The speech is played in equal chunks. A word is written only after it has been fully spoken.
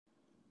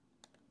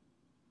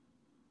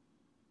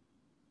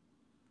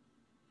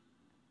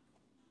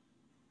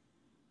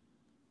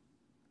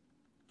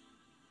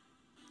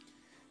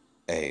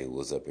Hey,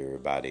 what's up,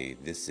 everybody?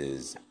 This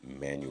is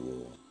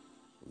Manuel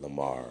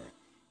Lamar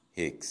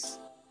Hicks,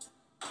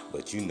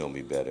 but you know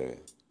me better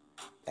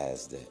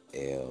as the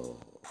L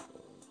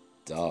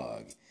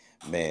Dog.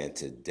 Man,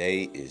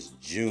 today is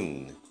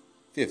June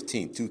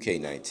 15th,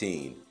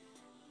 2K19,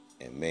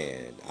 and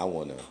man, I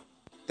want to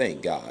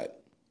thank God,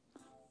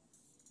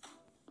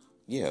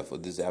 for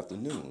this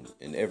afternoon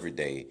and every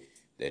day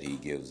that He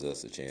gives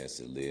us a chance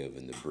to live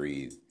and to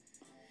breathe,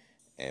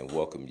 and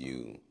welcome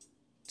you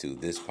to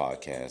this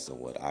podcast of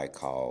what I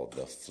call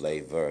the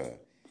flavor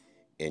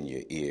in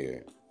your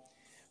ear.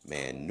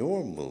 Man,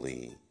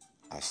 normally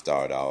I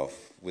start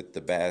off with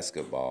the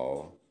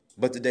basketball,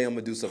 but today I'm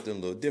going to do something a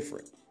little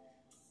different.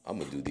 I'm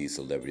going to do these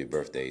celebrity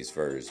birthdays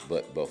first.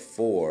 But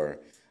before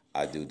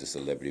I do the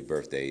celebrity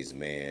birthdays,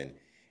 man,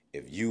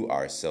 if you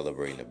are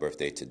celebrating a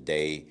birthday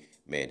today,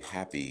 man,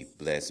 happy,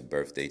 blessed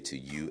birthday to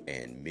you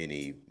and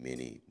many,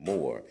 many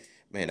more.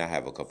 Man, I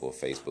have a couple of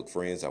Facebook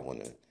friends I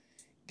want to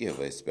give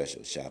a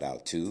special shout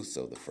out to.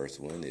 So the first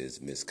one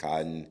is Miss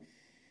Cotton,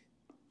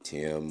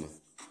 Tim,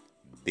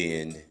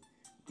 Ben,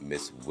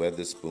 Miss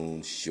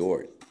Weatherspoon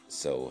Short.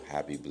 So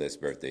happy blessed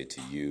birthday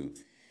to you.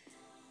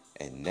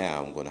 And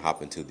now I'm going to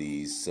hop into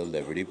these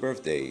celebrity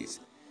birthdays.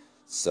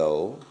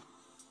 So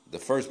the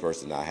first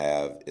person I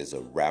have is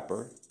a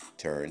rapper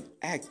turned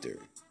actor.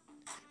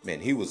 Man,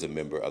 he was a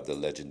member of the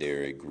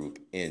legendary group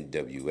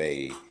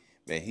NWA.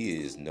 Man,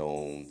 he is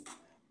known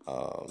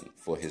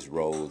for his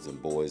roles in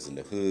Boys in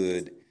the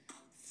Hood,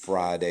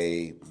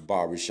 Friday,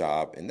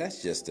 Barbershop, and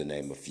that's just to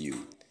name a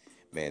few.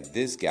 Man,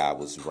 this guy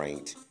was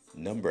ranked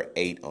number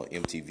 8 on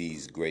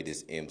MTV's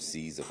Greatest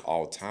MCs of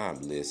All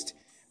Time list.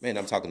 Man,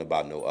 I'm talking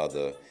about no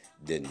other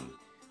than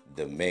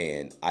the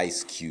man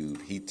Ice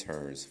Cube. He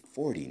turns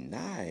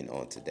 49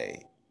 on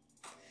today.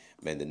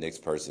 Man, the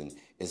next person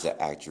is an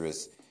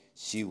actress.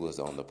 She was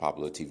on the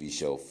popular TV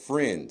show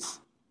Friends,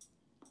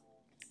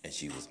 and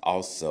she was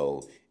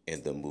also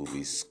in the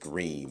movie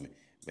Scream.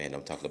 Man,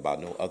 I'm talking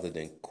about no other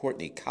than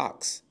Courtney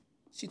Cox.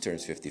 She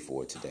turns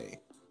 54 today.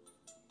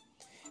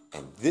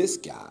 And this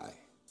guy,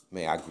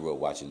 man, I grew up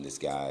watching this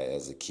guy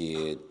as a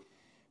kid.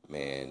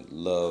 Man,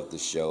 loved the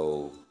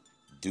show.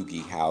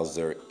 Doogie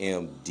Howser,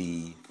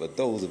 MD. For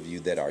those of you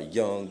that are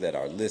young, that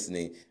are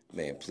listening,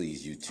 man,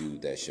 please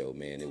YouTube that show,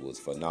 man. It was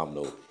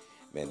phenomenal.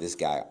 Man, this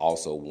guy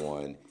also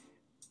won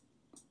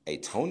a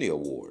Tony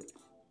Award.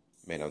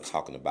 Man, I'm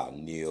talking about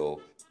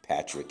Neil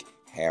Patrick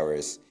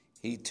Harris.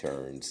 He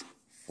turns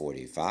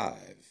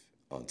 45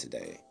 on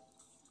today.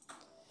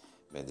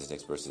 Man, this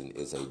next person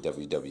is a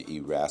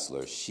WWE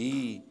wrestler.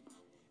 She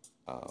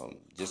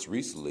just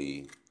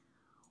recently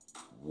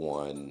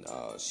won.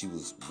 She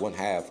was one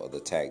half of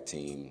the tag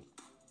team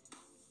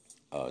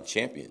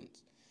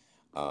champions.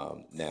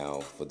 Now,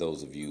 for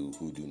those of you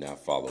who do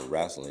not follow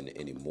wrestling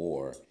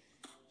anymore,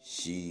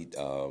 she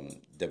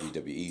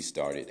WWE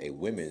started a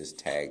women's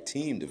tag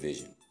team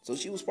division. So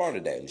she was part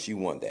of that, and she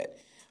won that.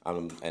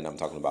 And I'm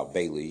talking about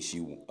Bailey.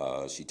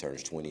 She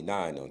turns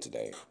 29 on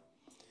today.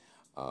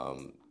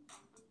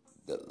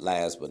 The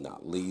last but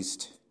not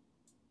least,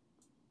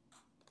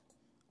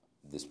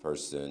 this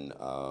person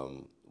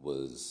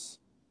was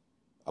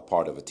a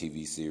part of a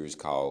TV series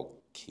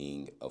called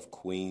King of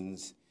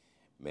Queens.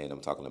 Man, I'm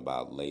talking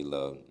about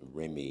Layla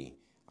Remy.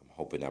 I'm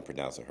hoping I'm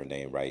pronouncing her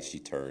name right. She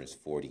turns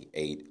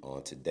 48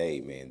 on today,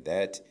 man.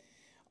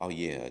 Oh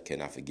yeah,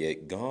 can I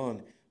forget?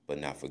 Gone but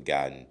not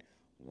forgotten.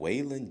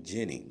 Waylon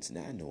Jennings.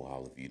 Now, I know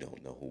all of you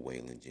don't know who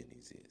Waylon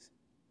Jennings is.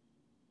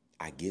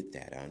 I get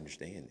that. I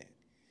understand that.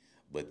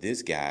 But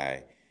this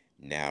guy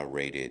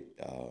narrated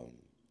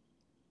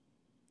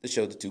the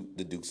show,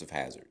 The Dukes of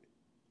Hazzard.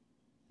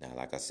 Now,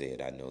 like I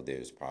said, I know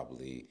there's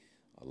probably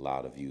a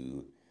lot of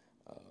you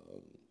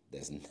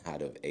that's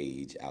not of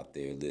age out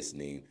there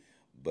listening,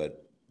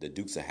 but The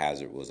Dukes of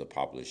Hazzard was a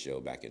popular show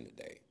back in the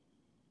day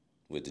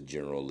with the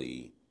General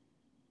Lee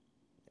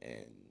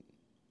and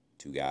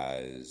two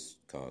guys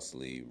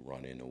constantly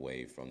running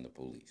away from the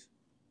police,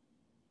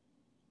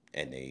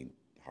 and they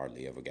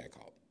hardly ever got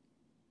caught.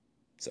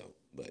 So,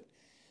 but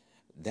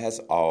that's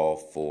all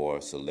for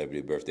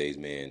celebrity birthdays,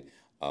 man.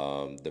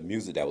 The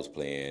music that was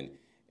playing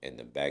in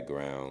the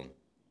background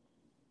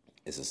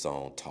is a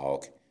song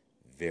Talk,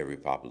 very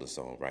popular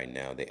song right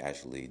now. They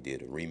actually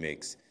did a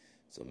remix.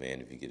 So,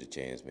 man, if you get a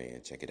chance,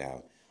 man, check it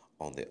out.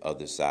 On the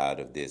other side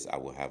of this, I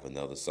will have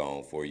another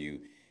song for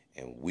you,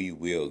 and we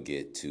will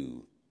get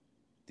to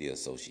the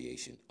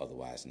association,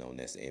 otherwise known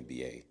as the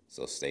NBA.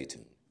 So stay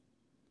tuned.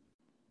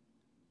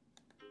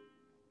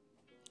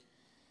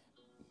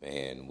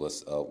 Man,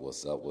 what's up?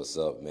 What's up? What's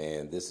up,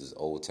 man? This is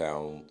Old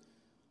Town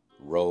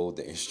Road,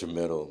 the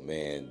instrumental.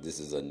 Man, this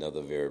is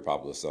another very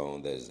popular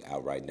song that is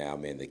out right now.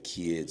 Man, the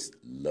kids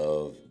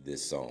love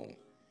this song.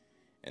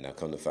 And I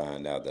come to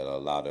find out that a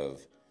lot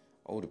of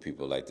older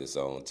people like this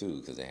song too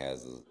because it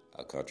has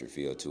a country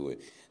feel to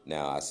it.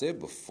 Now, I said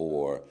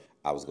before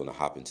I was going to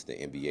hop into the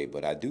NBA,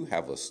 but I do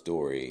have a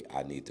story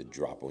I need to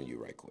drop on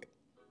you right quick.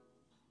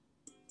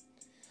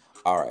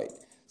 All right,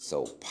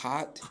 so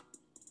pot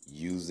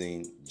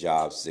using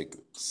job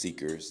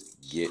seekers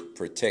get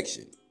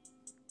protection.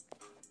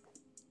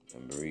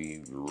 Let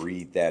me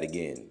read that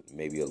again,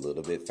 maybe a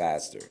little bit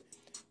faster.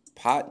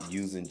 Pot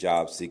using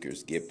job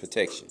seekers get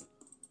protection.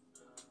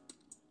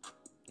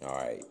 All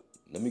right,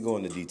 let me go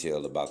into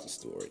detail about the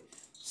story.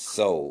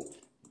 So,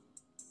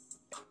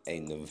 a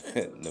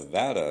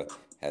Nevada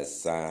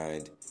has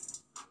signed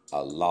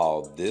a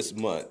law this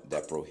month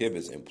that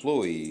prohibits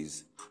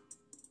employees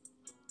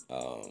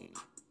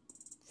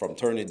from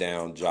turning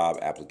down job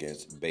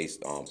applicants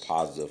based on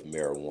positive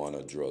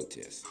marijuana drug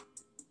tests.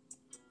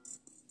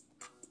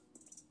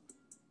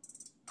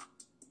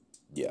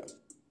 Yeah.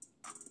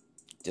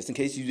 Just in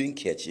case you didn't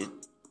catch it,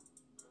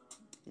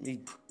 let me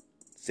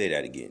say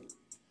that again.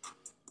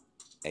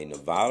 A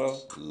Nevada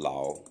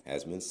law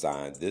has been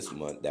signed this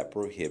month that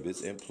prohibits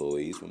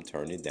employees from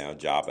turning down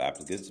job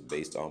applicants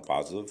based on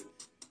positive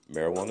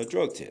marijuana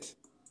drug tests.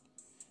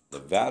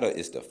 Nevada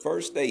is the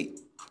first state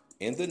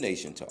in the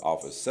nation to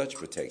offer such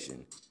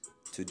protection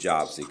to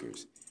job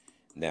seekers.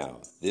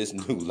 Now, this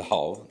new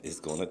law is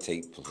going to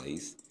take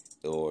place,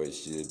 or it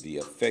should be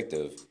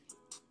effective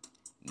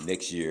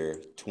next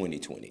year,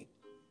 2020.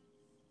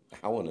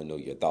 I want to know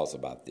your thoughts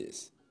about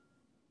this.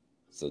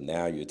 So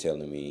now you're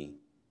telling me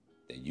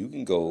that you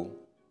can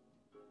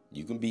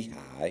be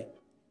high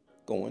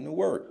going to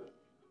work.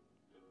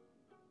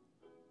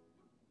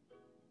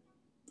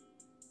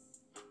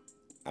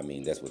 I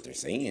mean, that's what they're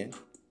saying.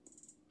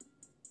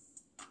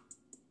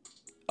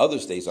 Other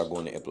states are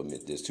going to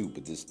implement this too,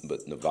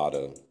 but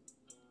Nevada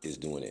is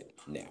doing it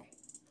now.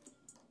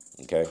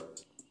 Okay?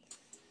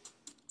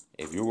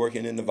 If you're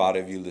working in Nevada,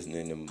 if you're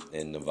listening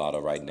in Nevada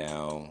right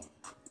now,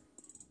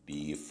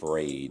 be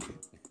afraid.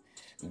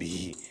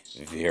 Be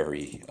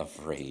very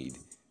afraid.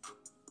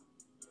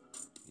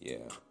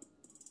 Yeah.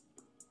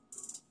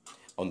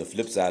 On the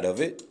flip side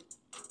of it,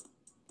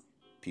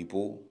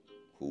 people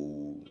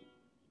who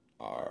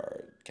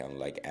are kind of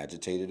like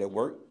agitated at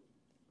work,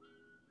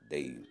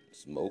 they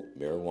smoke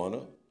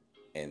marijuana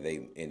and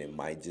it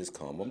might just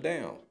calm them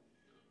down.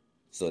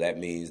 So that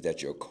means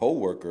that your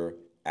coworker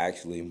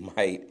actually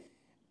might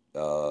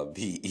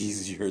be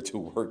easier to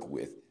work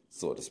with,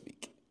 so to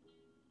speak.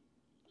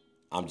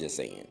 I'm just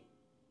saying.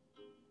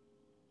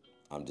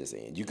 I'm just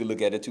saying. You can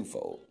look at it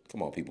twofold.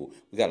 Come on, people.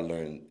 We got to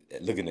learn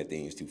looking at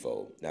things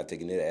twofold. Not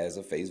taking it as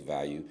a face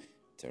value,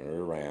 turning it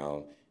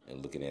around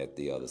and looking at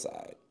the other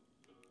side.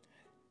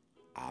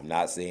 I'm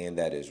not saying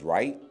that is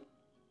right.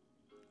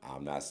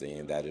 I'm not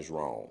saying that is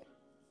wrong.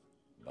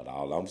 But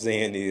all I'm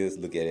saying is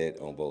look at it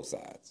on both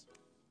sides.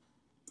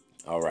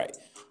 All right.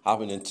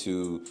 Hopping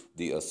into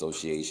the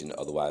association,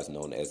 otherwise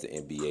known as the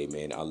NBA,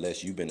 man,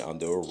 unless you've been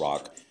under a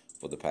rock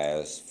for the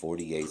past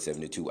 48,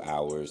 72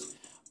 hours,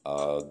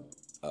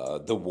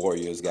 the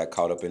Warriors got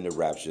caught up in the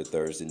rapture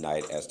Thursday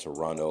night as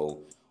Toronto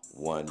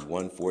won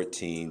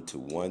 114 to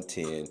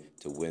 110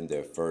 to win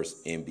their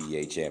first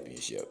NBA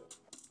championship.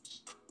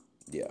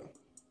 Yeah,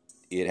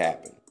 it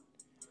happened.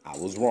 I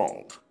was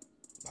wrong.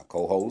 My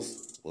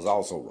co-host was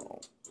also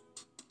wrong.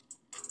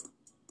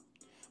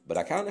 But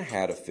I kind of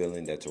had a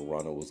feeling that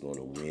Toronto was going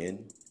to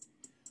win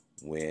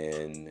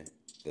when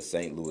the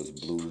St. Louis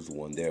Blues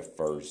won their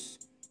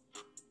first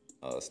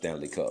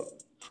Stanley Cup.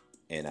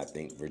 And I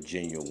think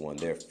Virginia won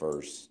their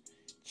first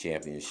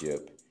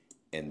championship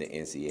in the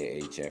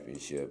NCAA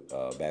championship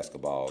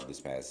basketball this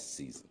past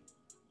season.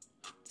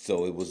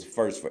 So it was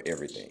first for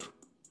everything.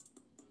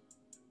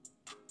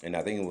 And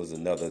I think it was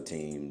another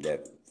team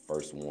that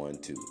first won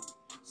too.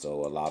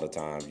 So a lot of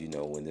times,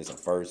 when there's a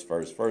first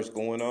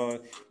going on,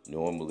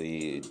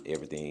 normally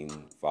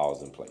everything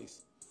falls in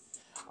place.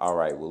 All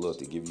right, well, look,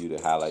 to give you the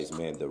highlights,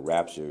 man, the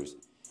Raptors,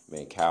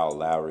 man, Kyle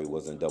Lowry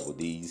was in double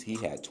D's. He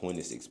had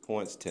 26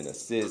 points, 10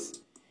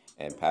 assists,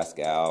 and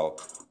Pascal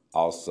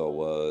also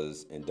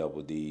was in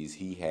double D's.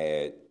 He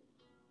had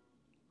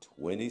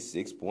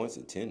 26 points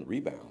and 10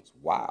 rebounds.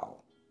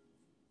 Wow.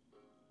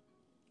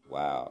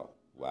 Wow.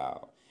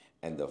 Wow.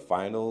 And the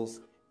finals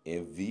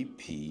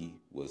MVP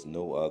was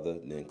no other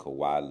than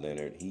Kawhi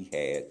Leonard. He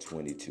had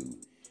 22.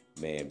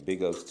 Man,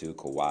 big ups to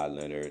Kawhi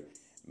Leonard.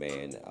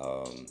 Man,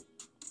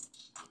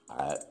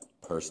 I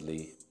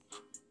personally,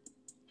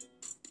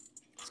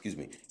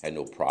 had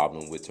no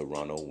problem with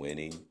Toronto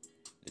winning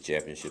the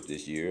championship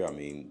this year. I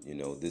mean,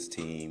 this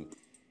team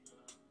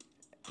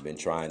been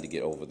trying to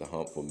get over the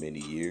hump for many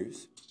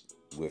years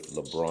with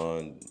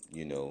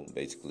LeBron,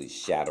 basically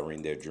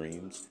shattering their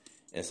dreams.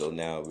 And so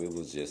now it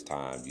was just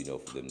time,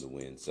 for them to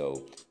win.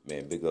 So,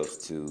 man, big ups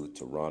to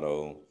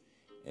Toronto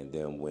and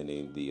them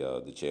winning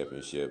the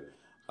championship.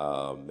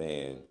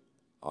 Man,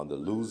 on the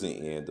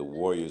losing end, the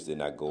Warriors did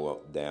not go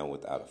up down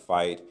without a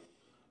fight.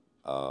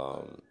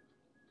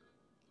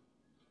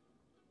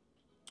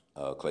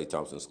 Klay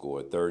Thompson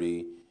scored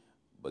 30,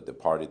 but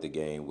departed the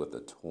game with a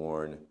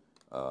torn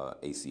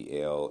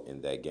ACL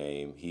in that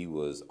game. He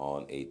was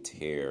on a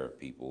tear,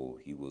 people.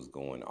 He was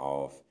going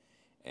off,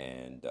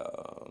 and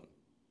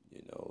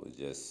it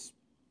just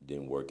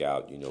didn't work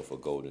out, for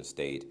Golden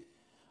State.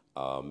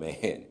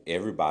 Man,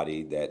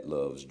 everybody that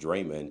loves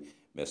Draymond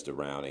messed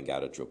around and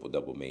got a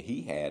triple-double. Man,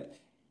 he had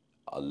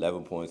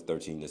 11 points,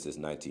 13 assists,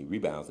 19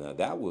 rebounds. Now,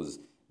 that was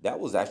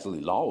actually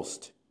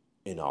lost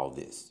in all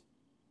this.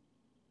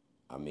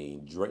 I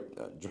mean,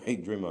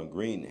 Drake Draymond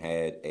Green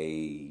had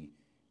a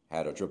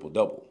triple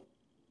double,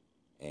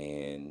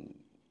 and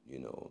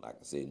like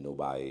I said,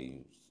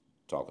 nobody's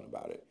talking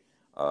about it.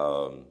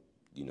 Um,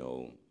 you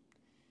know,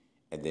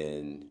 and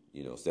then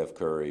Steph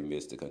Curry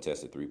missed a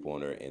contested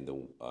 3-pointer in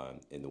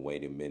the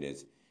waning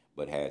minutes,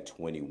 but had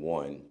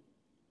 21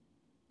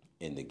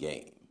 in the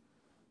game.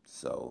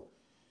 So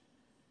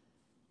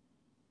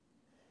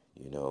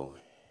you know,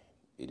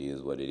 it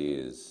is what it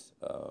is.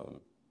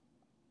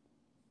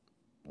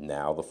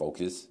 Now the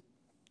focus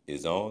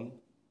is on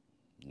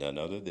none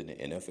other than the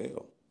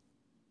NFL.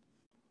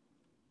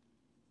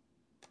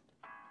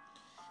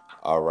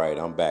 All right,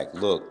 I'm back.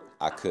 Look,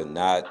 I could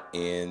not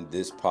end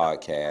this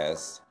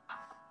podcast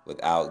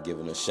without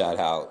giving a shout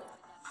out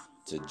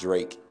to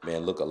Drake.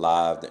 Man, Look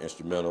Alive, the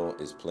instrumental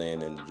is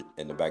playing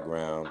in the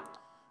background.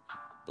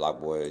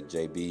 Block Boy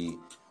JB.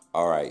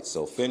 All right,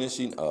 so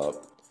finishing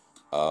up,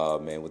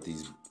 man, with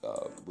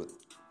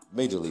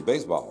Major League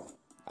Baseball.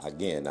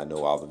 Again, I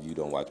know all of you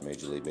don't watch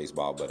Major League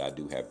Baseball, but I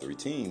do have 3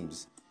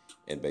 teams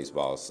in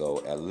baseball.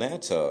 So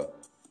Atlanta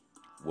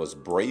was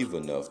brave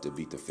enough to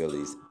beat the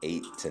Phillies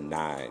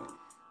 8-9.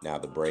 Now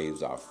the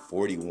Braves are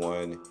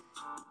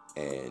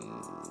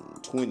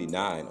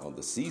 41-29 on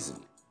the season.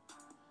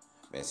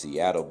 Man,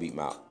 Seattle beat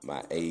my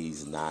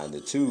A's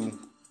 9-2,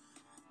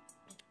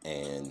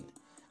 and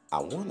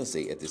I want to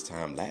say at this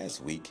time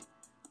last week,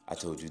 I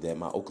told you that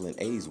my Oakland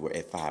A's were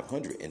at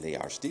 500, and they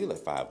are still at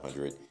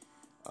 500,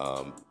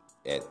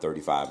 at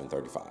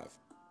 35-35.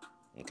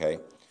 Okay,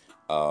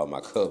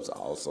 my Cubs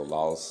also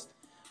lost.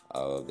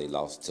 They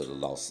lost to the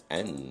Los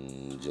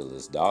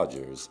Angeles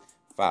Dodgers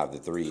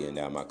 5-3, and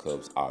now my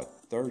Cubs are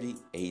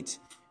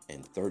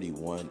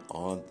 38-31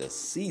 on the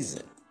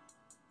season.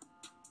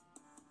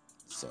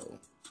 So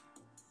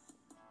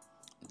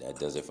that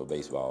does it for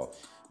baseball.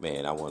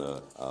 Man, I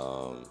want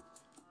to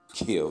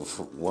give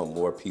one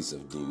more piece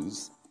of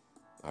news.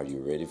 Are you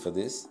ready for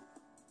this?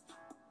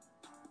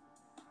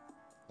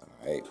 All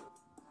right.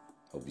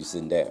 Hope you're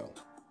sitting down.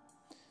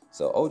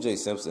 So O.J.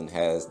 Simpson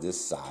has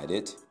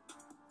decided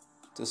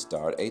to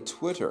start a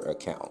Twitter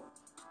account.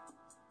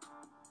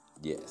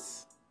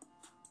 Yes,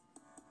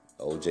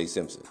 O.J.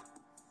 Simpson.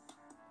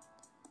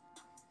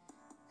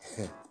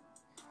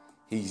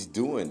 He's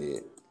doing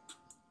it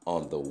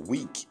on the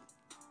week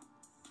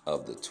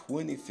of the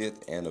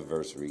 25th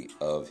anniversary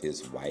of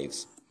his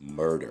wife's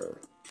murder.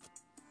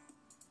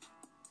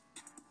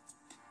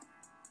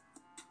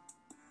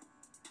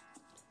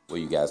 What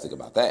do you guys think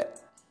about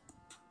that?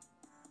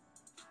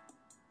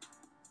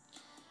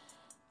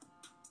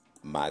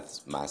 My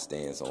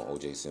stance on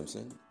O.J.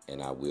 Simpson,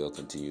 and I will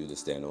continue to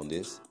stand on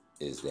this,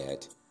 is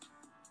that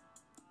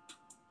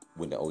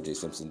when the O.J.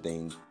 Simpson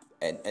thing,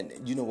 and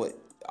you know what?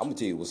 I'm going to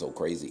tell you what's so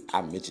crazy.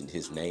 I mentioned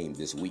his name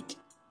this week,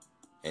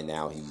 and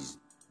now he's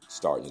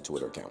starting a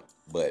Twitter account.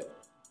 But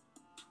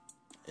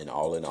in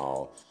all,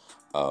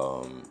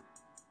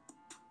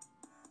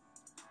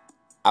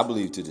 I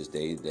believe to this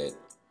day that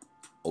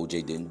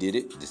O.J. didn't did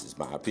it. This is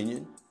my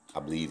opinion.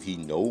 I believe he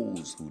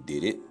knows who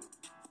did it.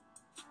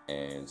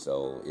 And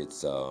so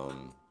it's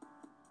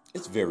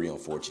very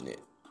unfortunate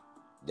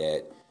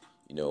that,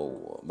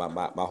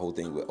 my whole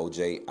thing with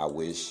OJ, I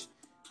wish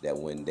that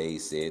when they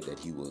said that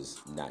he was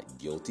not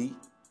guilty,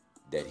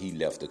 that he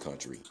left the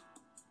country.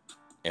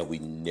 And we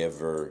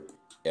never,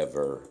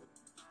 ever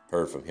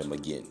heard from him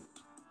again.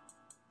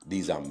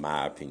 These are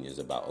my opinions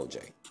about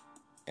OJ.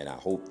 And I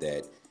hope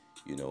that,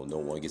 no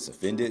one gets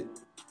offended.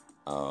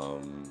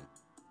 But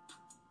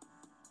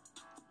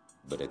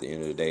at the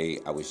end of the day,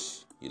 I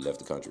wish he left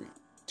the country.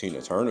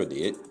 Tina Turner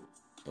did,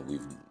 and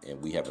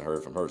we haven't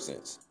heard from her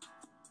since.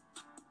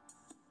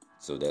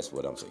 So that's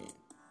what I'm saying.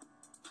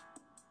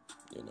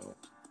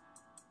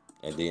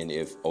 And then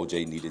if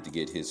OJ needed to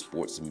get his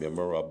sports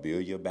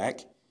memorabilia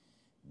back,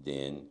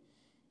 then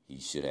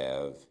he should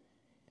have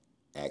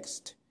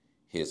asked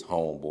his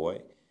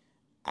homeboy,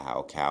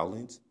 Al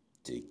Cowlins,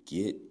 to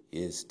get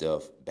his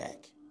stuff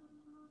back.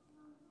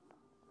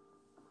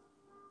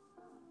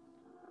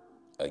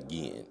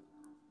 Again,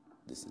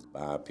 this is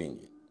my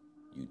opinion.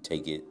 You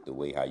take it the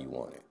way how you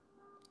want it.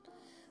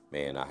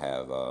 Man, I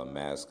have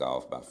Mask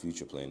Off by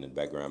Future playing in the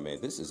background.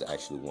 Man, this is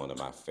actually one of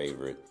my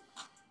favorite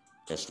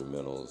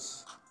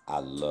instrumentals I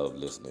love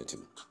listening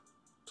to.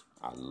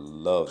 I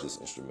love this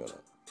instrumental.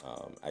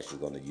 Actually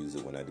going to use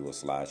it when I do a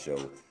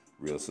slideshow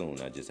real soon.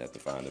 I just have to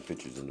find the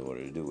pictures in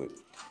order to do it.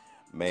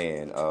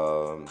 Man,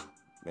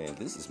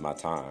 this is my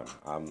time.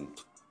 I'm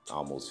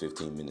almost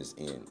 15 minutes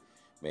in.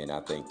 Man,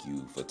 I thank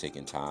you for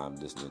taking time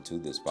listening to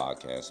this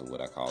podcast, or what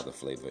I call the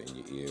flavor in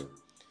your ear.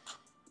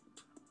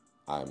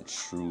 I'm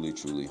truly,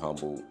 truly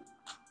humbled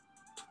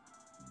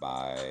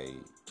by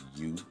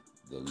you,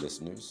 the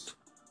listeners.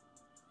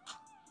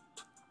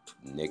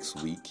 Next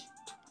week,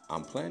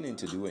 I'm planning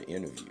to do an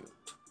interview.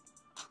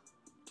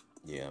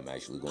 Yeah, I'm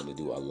actually going to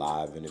do a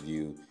live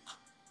interview.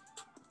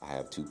 I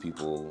have 2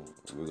 people.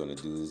 We're going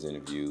to do this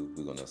interview.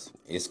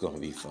 It's going to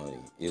be funny.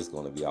 It's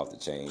going to be off the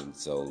chain.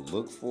 So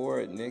look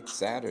for it next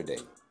Saturday.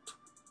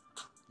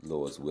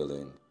 Lord's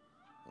willing,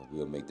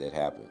 we'll make that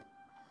happen.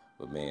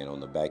 But man, on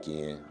the back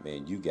end,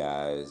 man, you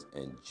guys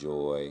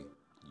enjoy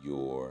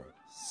your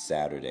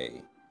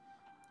Saturday.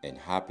 And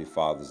happy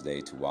Father's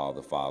Day to all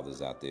the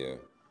fathers out there.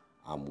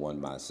 I'm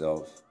one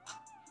myself.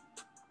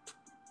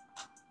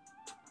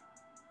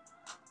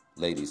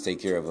 Ladies, take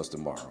care of us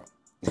tomorrow.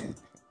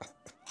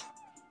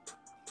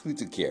 We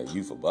took care of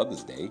you for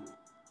Mother's Day.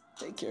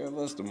 Take care of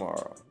us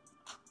tomorrow.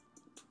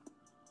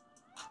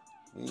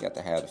 You got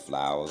to have the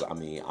flowers. I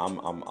mean,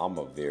 I'm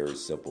a very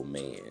simple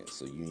man,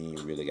 so you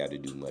ain't really got to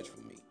do much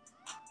for me.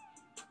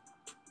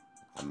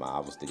 I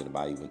was thinking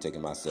about even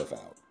taking myself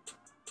out.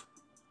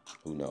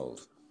 Who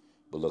knows?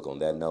 But look, on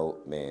that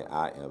note, man,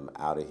 I am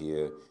out of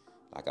here.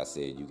 Like I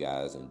said, you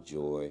guys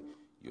enjoy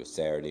your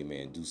Saturday,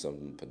 man. Do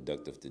something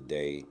productive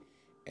today,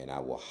 and I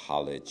will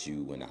holler at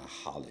you when I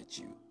holler at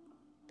you.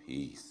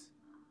 Peace.